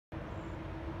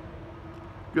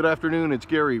Good afternoon, it's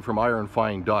Gary from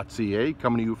IronFind.ca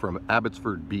coming to you from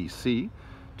Abbotsford, BC.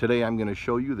 Today I'm going to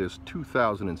show you this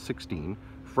 2016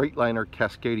 Freighliner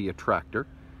Cascadia tractor.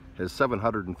 It has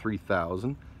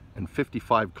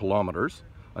 703,055 kilometers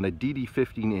on a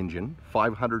DD15 engine,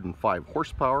 505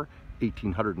 horsepower,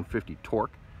 1850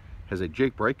 torque. Has a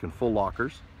jake brake and full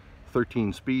lockers,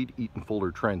 13-speed Eaton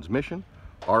Fuller transmission,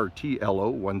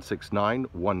 RTLO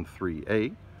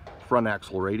 16913A. Front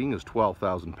axle rating is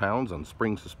 12,000 pounds on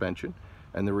spring suspension,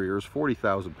 and the rear is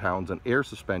 40,000 pounds on air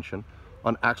suspension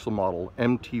on axle model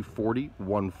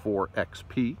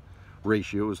MT4014XP.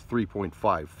 Ratio is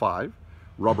 3.55.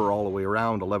 Rubber all the way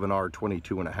around 11R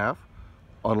 22.5.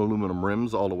 On aluminum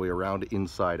rims all the way around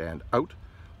inside and out.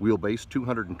 Wheelbase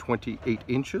 228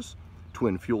 inches.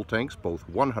 Twin fuel tanks, both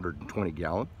 120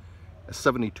 gallon. A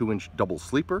 72-inch double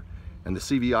sleeper, and the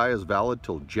CVI is valid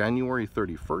till January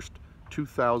 31st.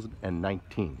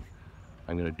 2019.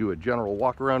 I'm going to do a general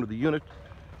walk around of the unit.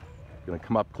 Going to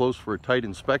come up close for a tight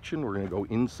inspection. We're going to go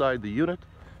inside the unit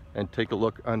and take a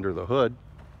look under the hood.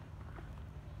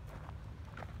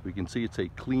 We can see it's a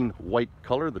clean white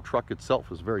color. The truck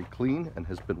itself is very clean and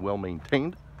has been well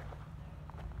maintained.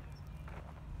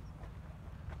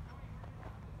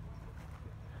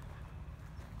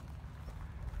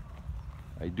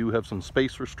 I do have some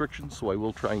space restrictions, so I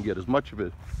will try and get as much of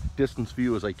a distance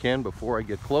view as I can before I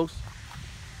get close.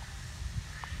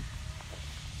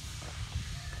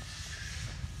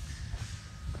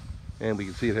 And we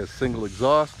can see it has single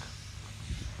exhaust.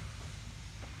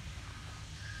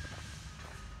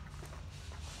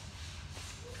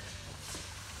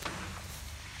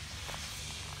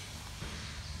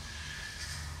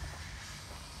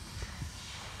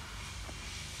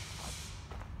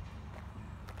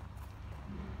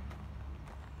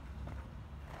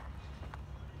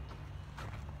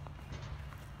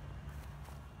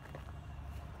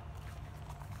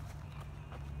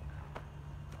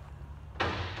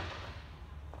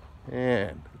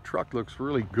 And the truck looks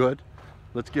really good.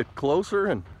 Let's get closer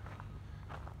and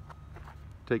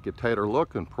take a tighter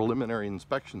look. And preliminary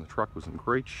inspection, the truck was in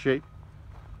great shape.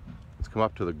 Let's come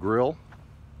up to the grill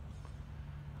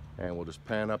and we'll just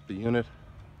pan up the unit.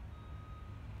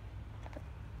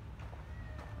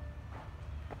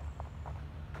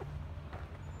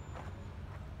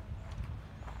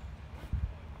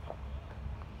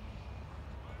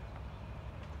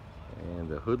 And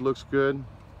the hood looks good.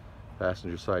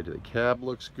 Passenger side to the cab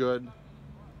looks good.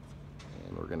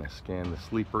 And we're going to scan the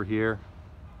sleeper here.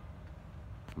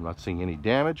 I'm not seeing any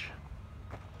damage.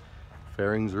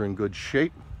 Fairings are in good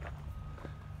shape.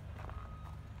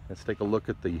 Let's take a look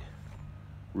at the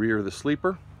rear of the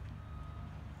sleeper.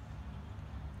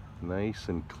 Nice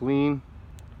and clean.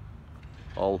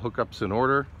 All hookups in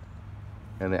order.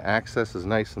 And the access is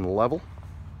nice and level.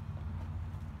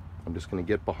 I'm just going to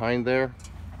get behind there.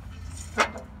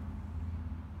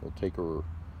 We'll take a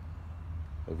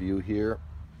view here.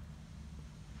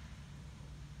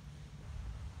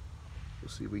 We'll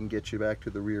see if we can get you back to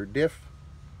the rear diff.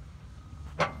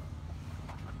 I'm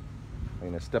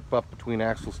going to step up between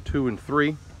axles 2 and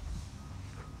 3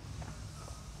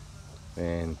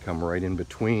 and come right in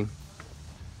between.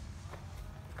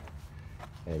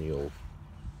 And you'll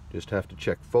just have to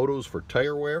check photos for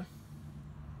tire wear.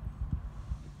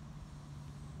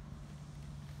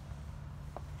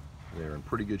 They're in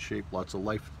pretty good shape, lots of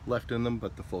life left in them,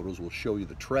 but the photos will show you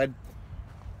the tread.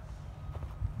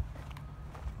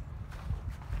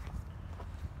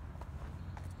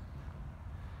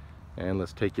 And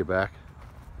let's take you back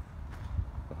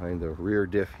behind the rear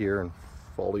diff here and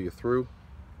follow you through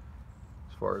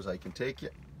as far as I can take you.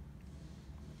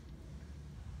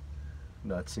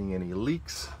 Not seeing any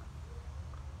leaks.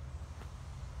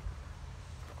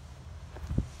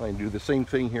 I can do the same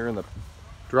thing here in the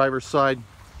driver's side.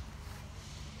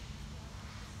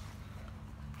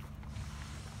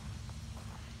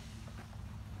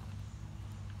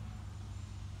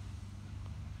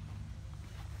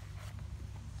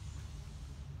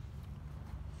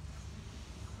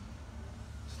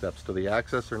 Steps to the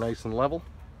access are nice and level.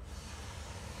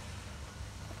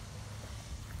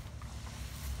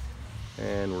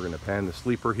 And we're going to pan the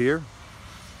sleeper here.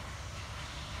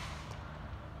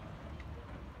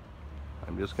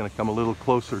 I'm just going to come a little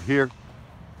closer here.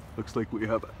 Looks like we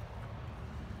have a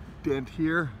dent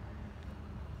here.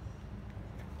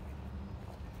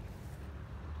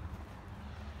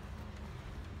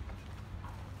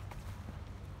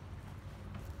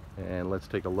 And let's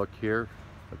take a look here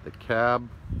at the cab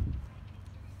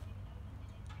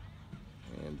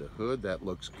and the hood. That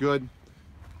looks good.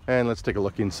 And let's take a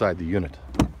look inside the unit.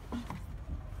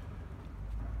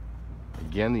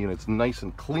 Again, the unit's nice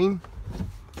and clean.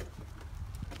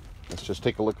 Let's just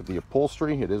take a look at the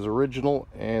upholstery. It is original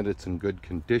and it's in good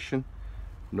condition.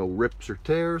 No rips or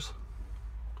tears.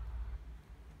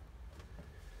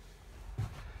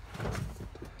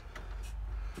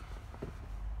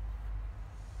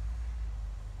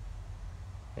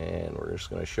 And we're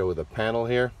just going to show the panel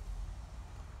here.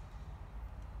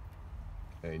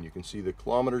 And you can see the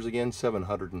kilometers again,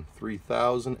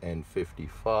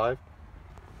 703,055.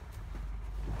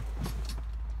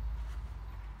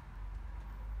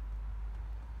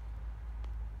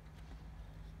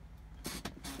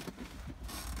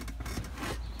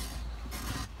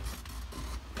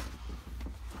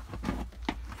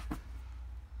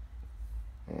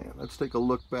 And let's take a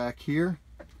look back here.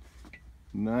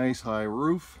 Nice high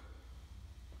roof.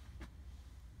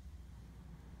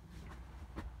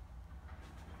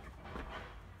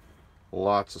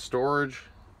 Lots of storage.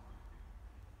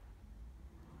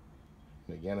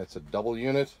 And again, it's a double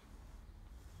unit.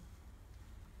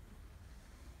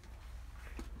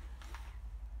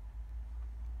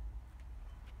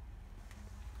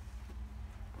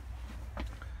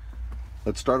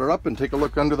 Let's start it up and take a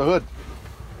look under the hood.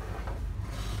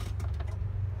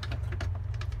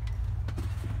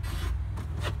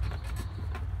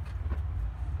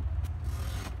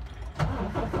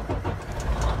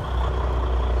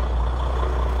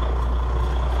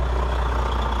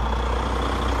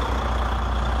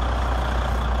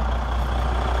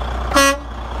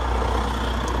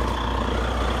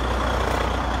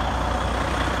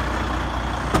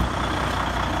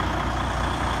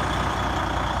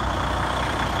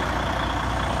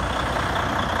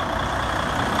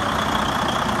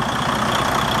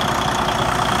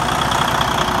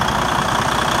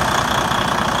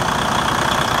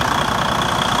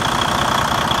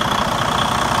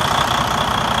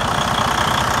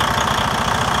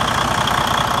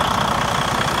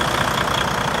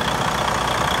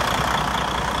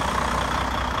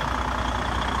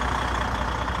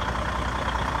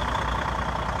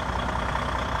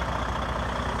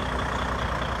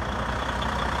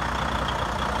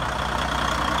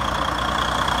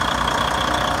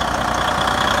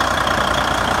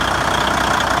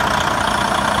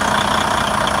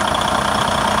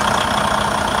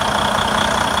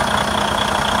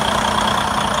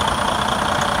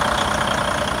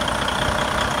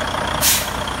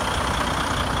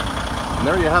 And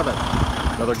there you have it,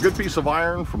 another good piece of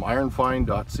iron from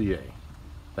IronFind.ca.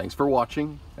 Thanks for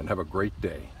watching and have a great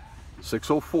day.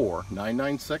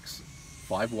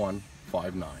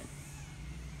 604-996-5159.